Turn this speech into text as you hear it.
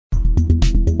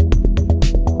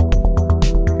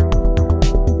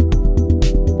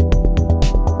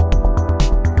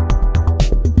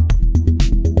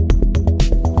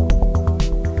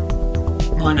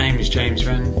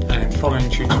following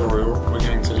tutorial we're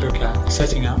going to look at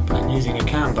setting up and using a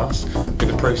CAN bus with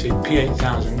the Prosig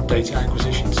P8000 data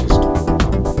acquisition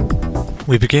system.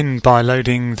 We begin by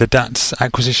loading the DATS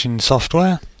acquisition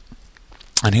software,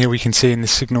 and here we can see in the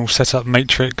signal setup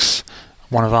matrix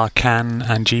one of our CAN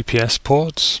and GPS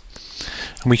ports,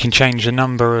 and we can change the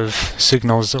number of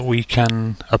signals that we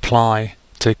can apply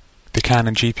to the CAN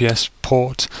and GPS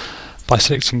port by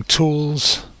selecting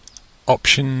Tools,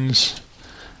 Options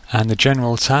and the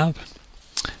General tab,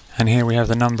 and here we have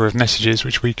the number of messages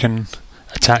which we can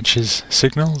attach as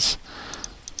signals.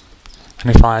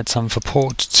 And if I add some for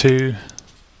port 2,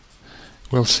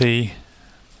 we'll see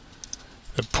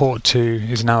that port 2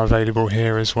 is now available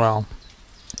here as well.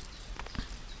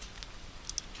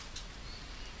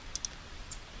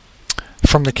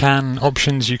 From the CAN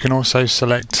options you can also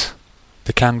select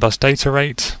the CAN bus data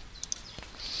rate,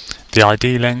 the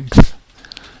ID length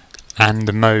and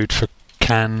the mode for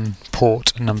CAN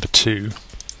port number 2.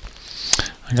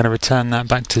 I'm going to return that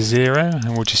back to 0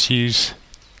 and we'll just use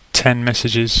 10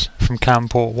 messages from CAN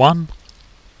port 1.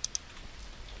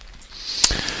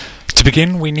 To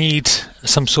begin, we need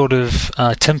some sort of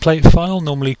template file,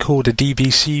 normally called a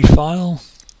DBC file.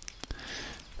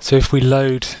 So if we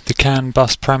load the CAN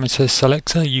bus parameter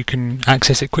selector, you can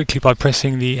access it quickly by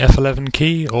pressing the F11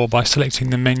 key or by selecting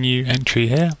the menu entry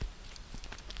here.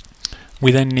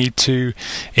 We then need to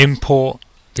import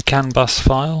the CAN bus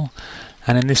file,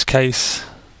 and in this case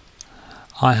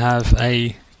I have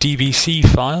a DBC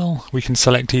file. We can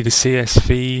select either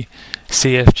CSV,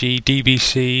 CFG,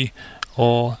 DBC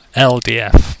or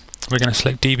LDF. We're going to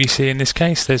select DBC in this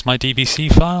case. There's my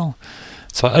DBC file.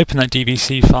 So I open that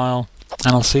DBC file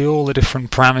and I'll see all the different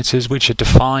parameters which are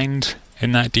defined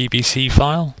in that DBC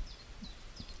file.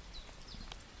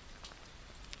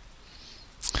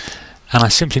 And I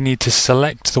simply need to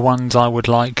select the ones I would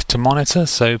like to monitor,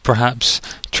 so perhaps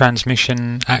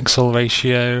transmission axle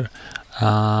ratio,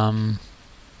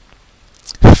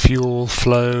 fuel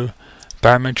flow,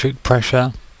 barometric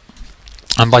pressure.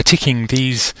 And by ticking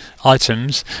these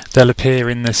items, they'll appear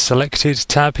in the selected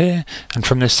tab here, and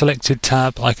from the selected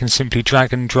tab I can simply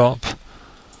drag and drop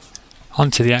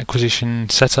onto the acquisition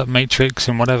setup matrix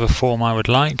in whatever form I would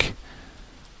like,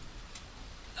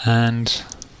 and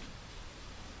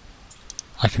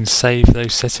I can save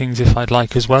those settings if I'd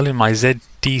like as well in my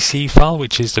ZDC file,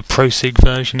 which is the Prosig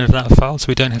version of that file, so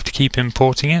we don't have to keep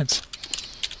importing it.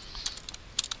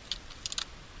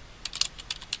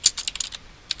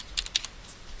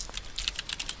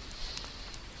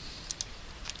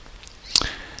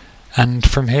 And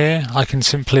from here I can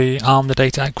simply arm the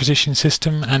data acquisition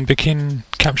system and begin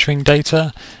capturing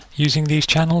data using these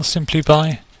channels simply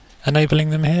by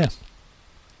enabling them here.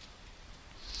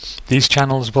 These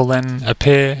channels will then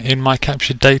appear in my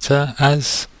captured data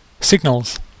as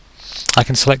signals. I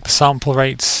can select the sample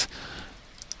rates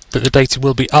that the data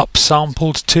will be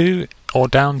up-sampled to or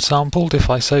down-sampled if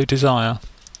I so desire.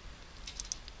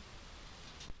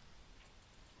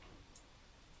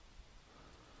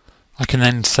 I can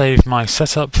then save my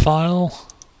setup file .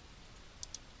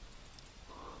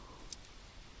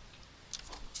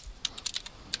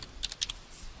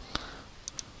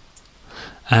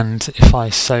 And if I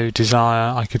so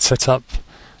desire, I could set up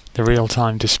the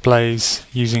real-time displays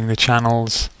using the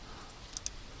channels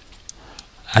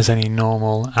as any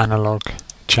normal analog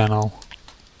channel.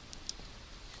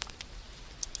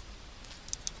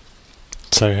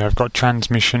 So here I've got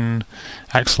transmission,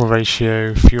 axle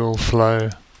ratio, fuel flow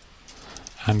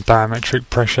and barometric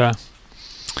pressure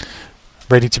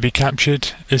ready to be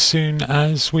captured as soon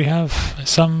as we have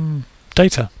some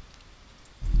data.